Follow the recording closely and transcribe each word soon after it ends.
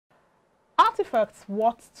artifacts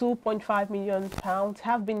worth £2.5 million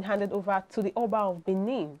have been handed over to the Oba of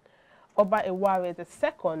Benin, Oba Eware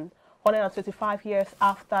II, 125 years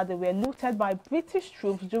after they were looted by British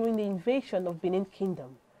troops during the invasion of Benin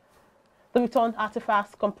Kingdom. The returned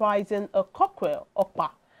artifacts, comprising a cockerel, Okpa,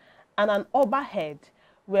 and an Oba head,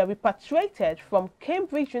 were repatriated from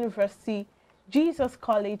Cambridge University, Jesus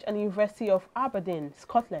College, and University of Aberdeen,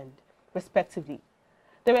 Scotland, respectively.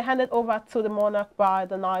 They were handed over to the monarch by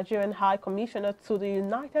the Nigerian High Commissioner to the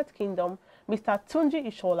United Kingdom, Mr. Tunji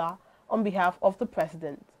Ishola, on behalf of the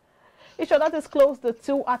President. Ishola disclosed the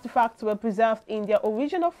two artifacts were preserved in their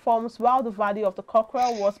original forms, while the value of the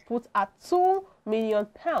cockerel was put at £2 million,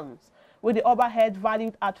 with the Oba head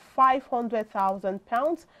valued at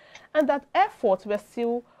 £500,000, and that efforts were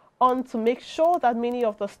still on to make sure that many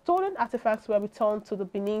of the stolen artifacts were returned to the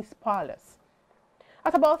Benin's palace.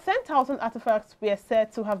 At about 10,000 artifacts were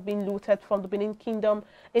said to have been looted from the Benin Kingdom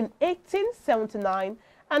in 1879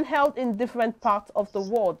 and held in different parts of the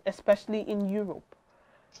world, especially in Europe.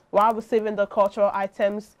 While receiving the cultural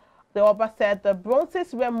items, the Oba said the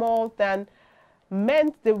bronzes were more than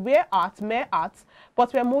meant they were mere arts,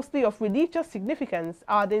 but were mostly of religious significance,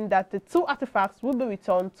 adding that the two artifacts will be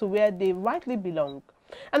returned to where they rightly belong.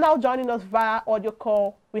 And now joining us via audio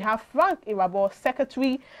call, we have Frank Irabo,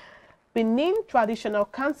 Secretary, Benin Traditional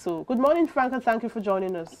Council. Good morning, Frank, and thank you for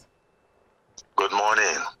joining us. Good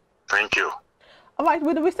morning. Thank you. All right,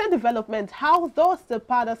 with the recent development, how does the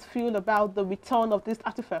palace feel about the return of these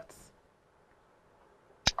artifacts?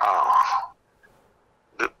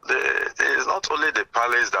 It is not only the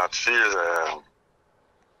palace that feels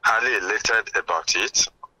highly elated about it.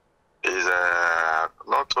 It is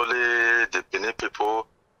not only the Benin people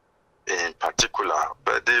in particular,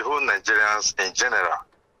 but the whole Nigerians in general.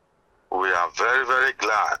 We are very, very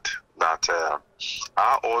glad that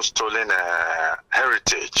our own stolen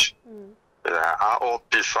heritage, our own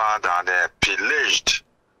pilfered and pillaged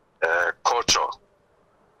culture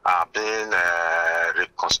are being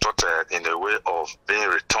reconstructed in a way of being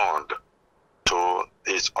returned to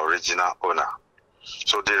its original owner.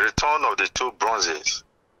 So the return of the two bronzes,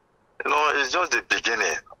 is just the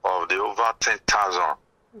beginning of the over 10,000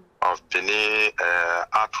 of Benin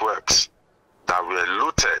artworks that were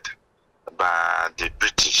looted by the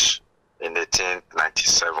British in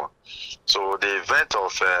 1897. So the event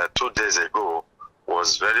of 2 days ago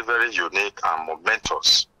was very, very unique and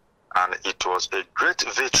momentous, and it was a great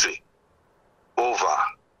victory over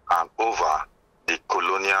and over the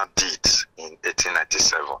colonial deeds in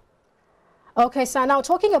 1897. Okay, so now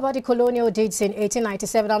talking about the colonial deeds in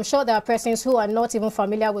 1897, I'm sure there are persons who are not even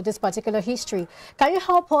familiar with this particular history. Can you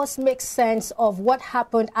help us make sense of what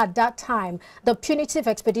happened at that time, the punitive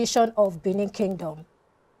expedition of Benin Kingdom?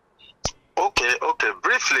 Okay,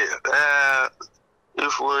 briefly,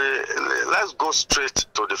 let's go straight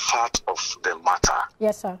to the fact of the matter.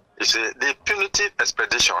 Yes, sir. You see, the punitive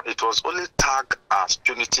expedition, it was only tagged as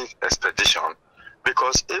punitive expedition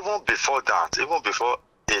because even before that, even before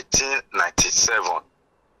 1897,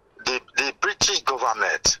 the British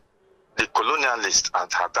government, the colonialists at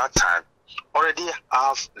that time, already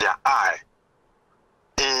have their eye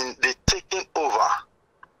in the taking over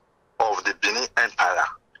of the Benin Empire.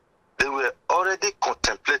 They were already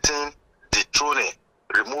contemplating dethroning,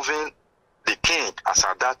 removing the king as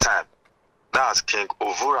at that time. That's King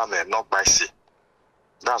Ovurame, not Baisi.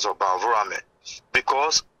 That's Oba Ovurame.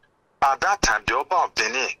 Because at that time, the Oba of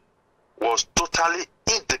Benin was totally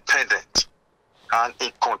independent and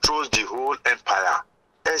it controls the whole empire,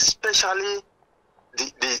 especially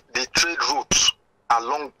the trade routes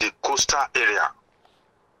along the coastal area.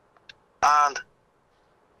 And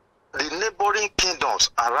the neighboring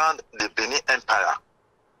kingdoms around the Benin Empire,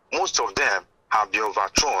 most of them have been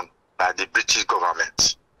overthrown by the British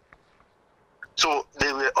government. So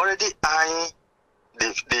they were already eyeing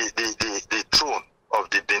the throne of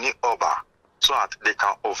the Benin Oba so that they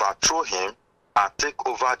can overthrow him and take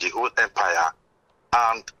over the whole empire.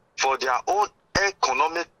 And for their own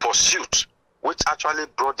economic pursuit, which actually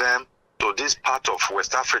brought them to this part of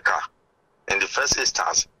West Africa in the first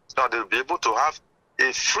instance, so that they'll be able to have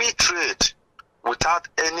a free trade without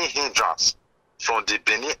any hindrance from the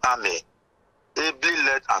Benin army, ably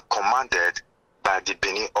led and commanded by the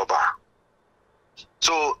Benin Oba.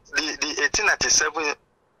 So the 1897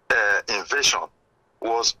 invasion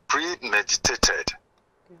was premeditated.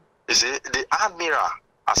 You see, the admiral,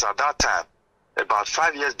 as at that time, about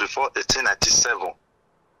 5 years before 1897,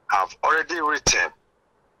 have already wrote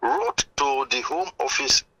to the Home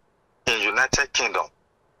Office in United Kingdom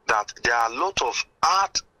that there are a lot of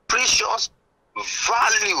precious,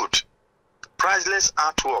 valued, priceless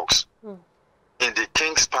artworks in the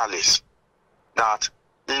King's Palace that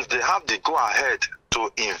if they have the go-ahead to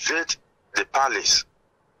invade the palace,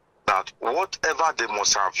 that whatever they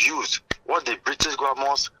must have used, what the British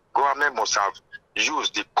government must have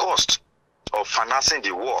used, the cost of financing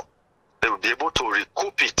the war, they will be able to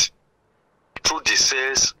recoup it through the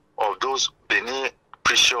sales of those Benin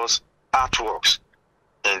precious artworks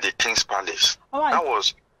in the King's Palace. All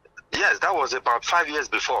right. That was about 5 years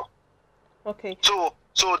before. Okay. So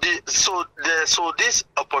this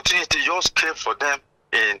opportunity just came for them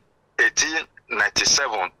in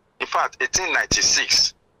 1897. In fact,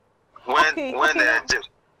 1896.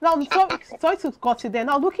 Now, sorry to cut you there.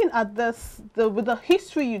 Now, looking at this, with the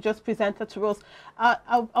history you just presented to us,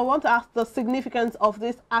 I want to ask the significance of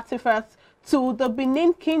this artifact to the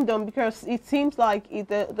Benin Kingdom, because it seems like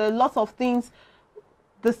there are lots of things,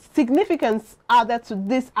 the significance added to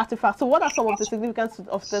this artifact. So what are some of the significance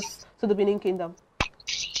of this to the Benin Kingdom?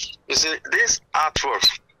 You see, these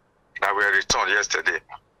artworks that were returned yesterday,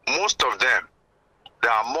 most of them, they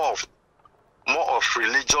are more of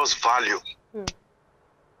religious value.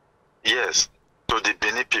 Yes, to the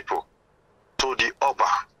Benin people, to the Oba,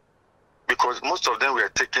 because most of them were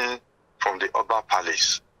taken from the Oba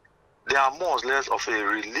Palace. They are more or less of a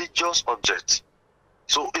religious object.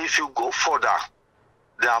 So if you go further,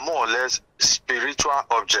 they are more or less spiritual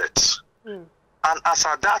objects. And as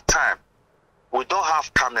at that time, we don't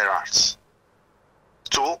have cameras.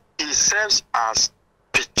 So it serves as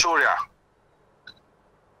pictorial.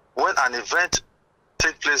 When an event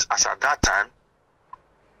takes place as at that time,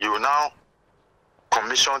 you will now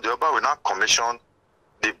commission, the Oba will now commission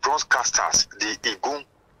the broadcasters, the Igun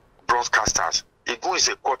broadcasters. Igun is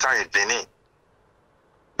a quarter in Benin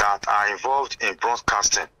that are involved in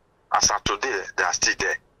broadcasting. As of today, they are still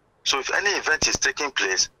there. So if any event is taking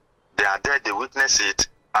place, they are there, they witness it,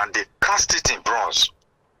 and they cast it in bronze.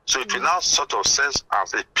 So it will now sort of serve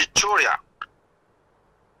as a pictorial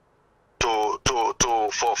to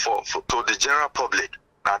the general public,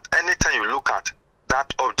 that anytime you look at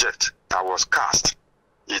that object that was cast,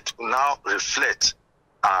 it now reflects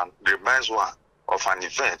and reminds one of an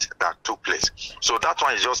event that took place. So that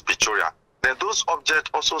one is just pictorial. Then those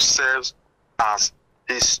objects also serves as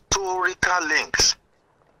historical links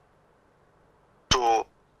to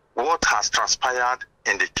what has transpired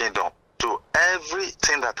in the kingdom, to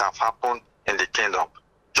everything that have happened in the kingdom.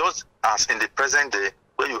 Just as in the present day,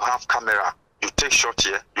 where you have camera, you take shot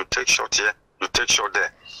here, you take shot here, you take shot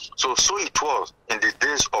there. So it was in the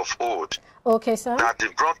days of old. Okay, sir. That the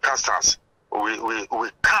broadcasters we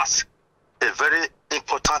cast a very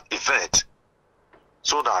important event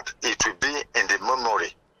so that it will be in the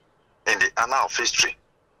memory, in the annal of history.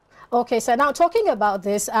 Okay, so now talking about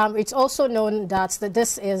this, it's also known that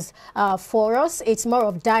this is, for us, it's more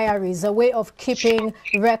of diaries, a way of keeping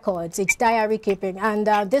records. It's diary keeping. And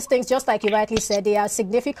these things, just like you rightly said, they are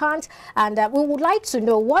significant. And we would like to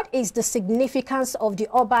know, what is the significance of the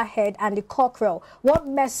Oba head and the cockerel? What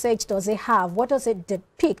message does it have? What does it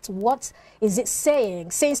depict? What is it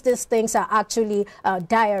saying, since these things are actually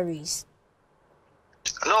diaries?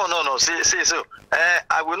 No. See,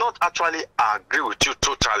 I will not actually agree with you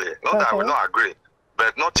totally. Not that I will not agree,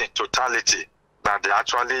 but not in totality that they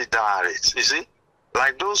actually diaries. You see,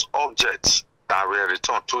 like those objects that were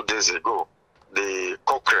returned 2 days ago, the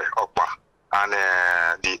cockerel Oba and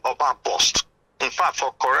the Oba bust. In fact,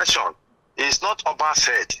 for correction, it's not Oba's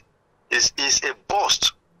head. It's a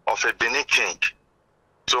bust of a Benin king.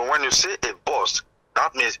 So when you say a bust,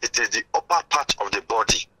 that means it is the upper part of the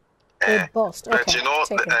body. A bust. Okay. But you know,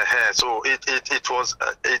 so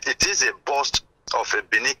it is a bust of a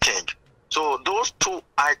Benin king. So those two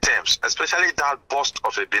items, especially that bust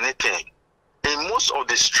of a Benin king, in most of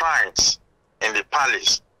the shrines in the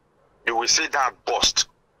palace, you will see that bust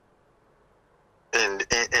in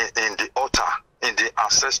the altar, in the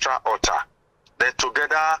ancestral altar. Then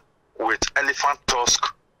together with elephant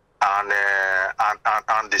tusk and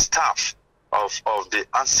the staff of the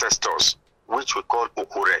ancestors, which we call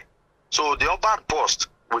Okure. So the Oba bust,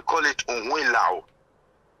 we call it Unwilao.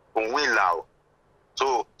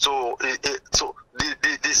 So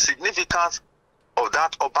the significance of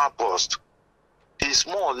that Oba bust is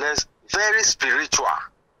more or less very spiritual.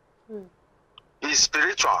 It's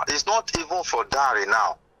spiritual. It's not even for dowry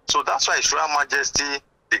now. So that's why His Royal Majesty,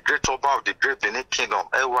 the Great Oba of the Great Benin Kingdom,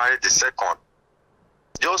 Elwari II,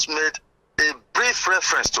 just made a brief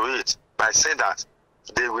reference to it by saying that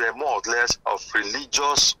they were more or less of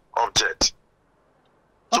religious objects.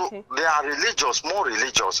 So they are religious, more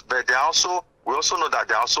religious, but they are also, we also know that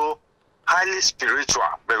they are also highly spiritual,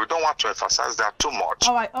 but we don't want to emphasize that too much.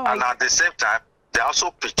 All right. And at the same time, they are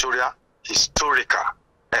also pictorial, historical.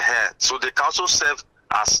 So they can also serve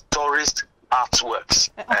as tourist artworks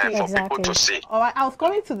for people to see. All right, I was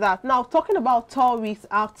coming to that. Now, talking about tourist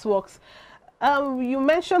artworks, you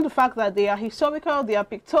mentioned the fact that they are historical, they are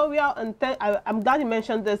pictorial, and I'm glad you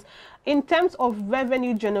mentioned this. In terms of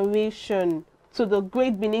revenue generation to the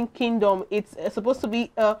Great Benin Kingdom, it's supposed to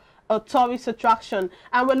be a tourist attraction,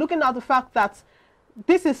 and we're looking at the fact that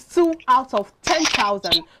this is 2 out of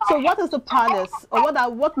 10,000. So what is the palace, or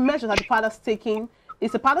what measures are the palace taking?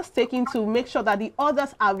 Is the palace taking to make sure that the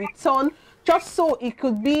others are returned, just so it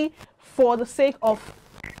could be for the sake of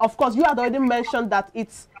course, you had already mentioned that it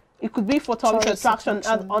could be for tourist attraction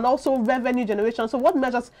and also revenue generation. So what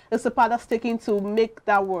measures is the palace taking to make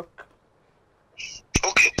that work?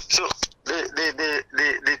 Okay, so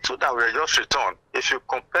the two that were just returned, if you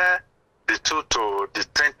compare the two to the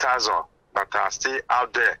 10,000 that are still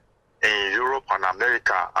out there in Europe and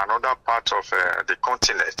America and other parts of the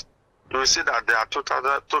continent, you will see that they are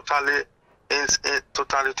totally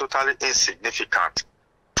insignificant.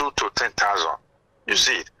 2 to 10,000. You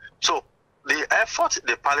see it. So the effort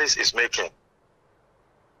the palace is making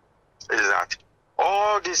is that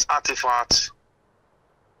all these artifacts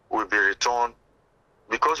will be returned,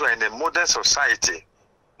 because we're in a modern society,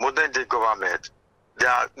 modern day government.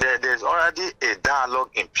 There's already a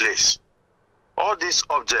dialogue in place. All these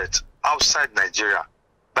objects outside Nigeria,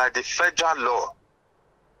 by the federal law,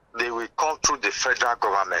 they will come through the federal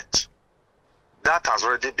government. That has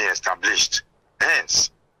already been established. Hence,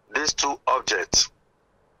 these 2 objects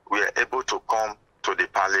were able to come to the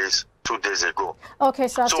palace 2 days ago. Okay,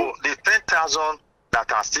 so the 10,000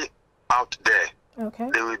 that are still out there,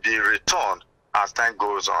 they will be returned as time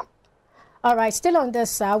goes on. All right, still on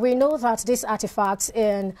this, we know that these artifacts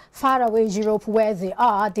in faraway Europe, where they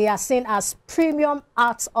are seen as premium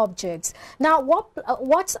art objects. Now, what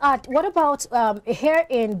about here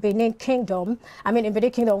in Benin Kingdom? I mean, in Benin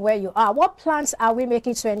Kingdom, where you are, what plans are we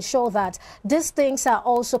making to ensure that these things are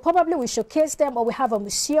also, probably we showcase them, or we have a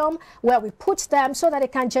museum where we put them so that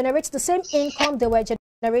it can generate the same income they were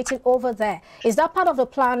generating over there? Is that part of the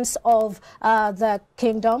plans of the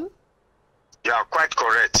kingdom? Yeah, quite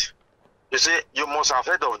correct. You see, you must have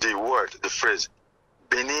heard of the phrase,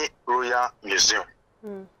 Benin Royal Museum.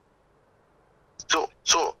 So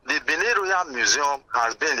the Benin Royal Museum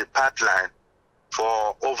has been in the pipeline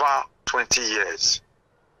for over 20 years.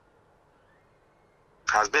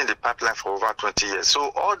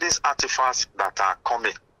 So all these artifacts that are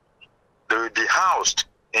coming, they will be housed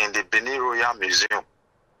in the Benin Royal Museum.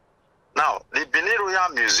 Now, the Benin Royal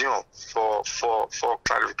Museum, for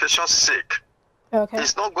clarification's sake,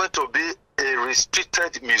 it's not going to be a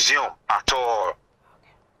restricted museum at all.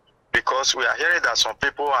 Because we are hearing that some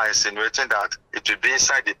people are insinuating that it will be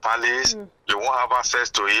inside the palace, you won't have access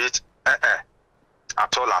to it.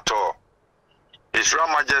 At all. His Royal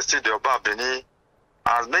Majesty the Oba of Benin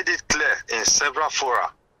has made it clear in several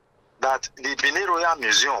fora that the Benin Royal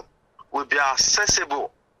Museum will be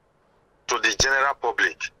accessible to the general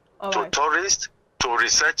public, to tourists, to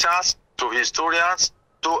researchers, to historians,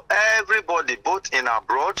 to everybody, both in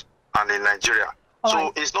abroad and in Nigeria.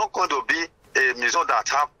 So it's not going to be a museum that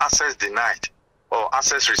have access denied or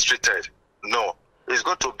access restricted. No, it's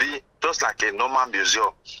going to be just like a normal museum,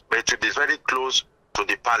 but it will be very close to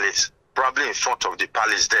the palace, probably in front of the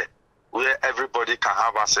palace there, where everybody can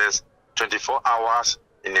have access 24 hours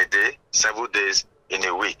in a day, 7 days in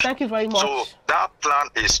a week. Thank you very much. So that plan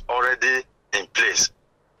is already in place.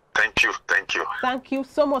 Thank you. Thank you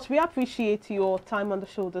so much. We appreciate your time on the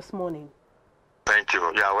show this morning. Thank you.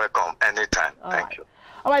 You are welcome. Anytime. Thank you.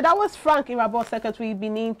 All right, that was Frank Irabo, Secretary,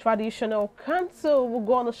 Benin Traditional Council. We'll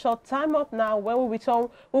go on a short time up now. When we return,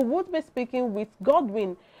 we would be speaking with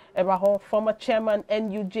Godwin Ebaho, former chairman,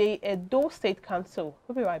 NUJ Edo State Council.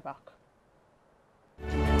 We'll be right back.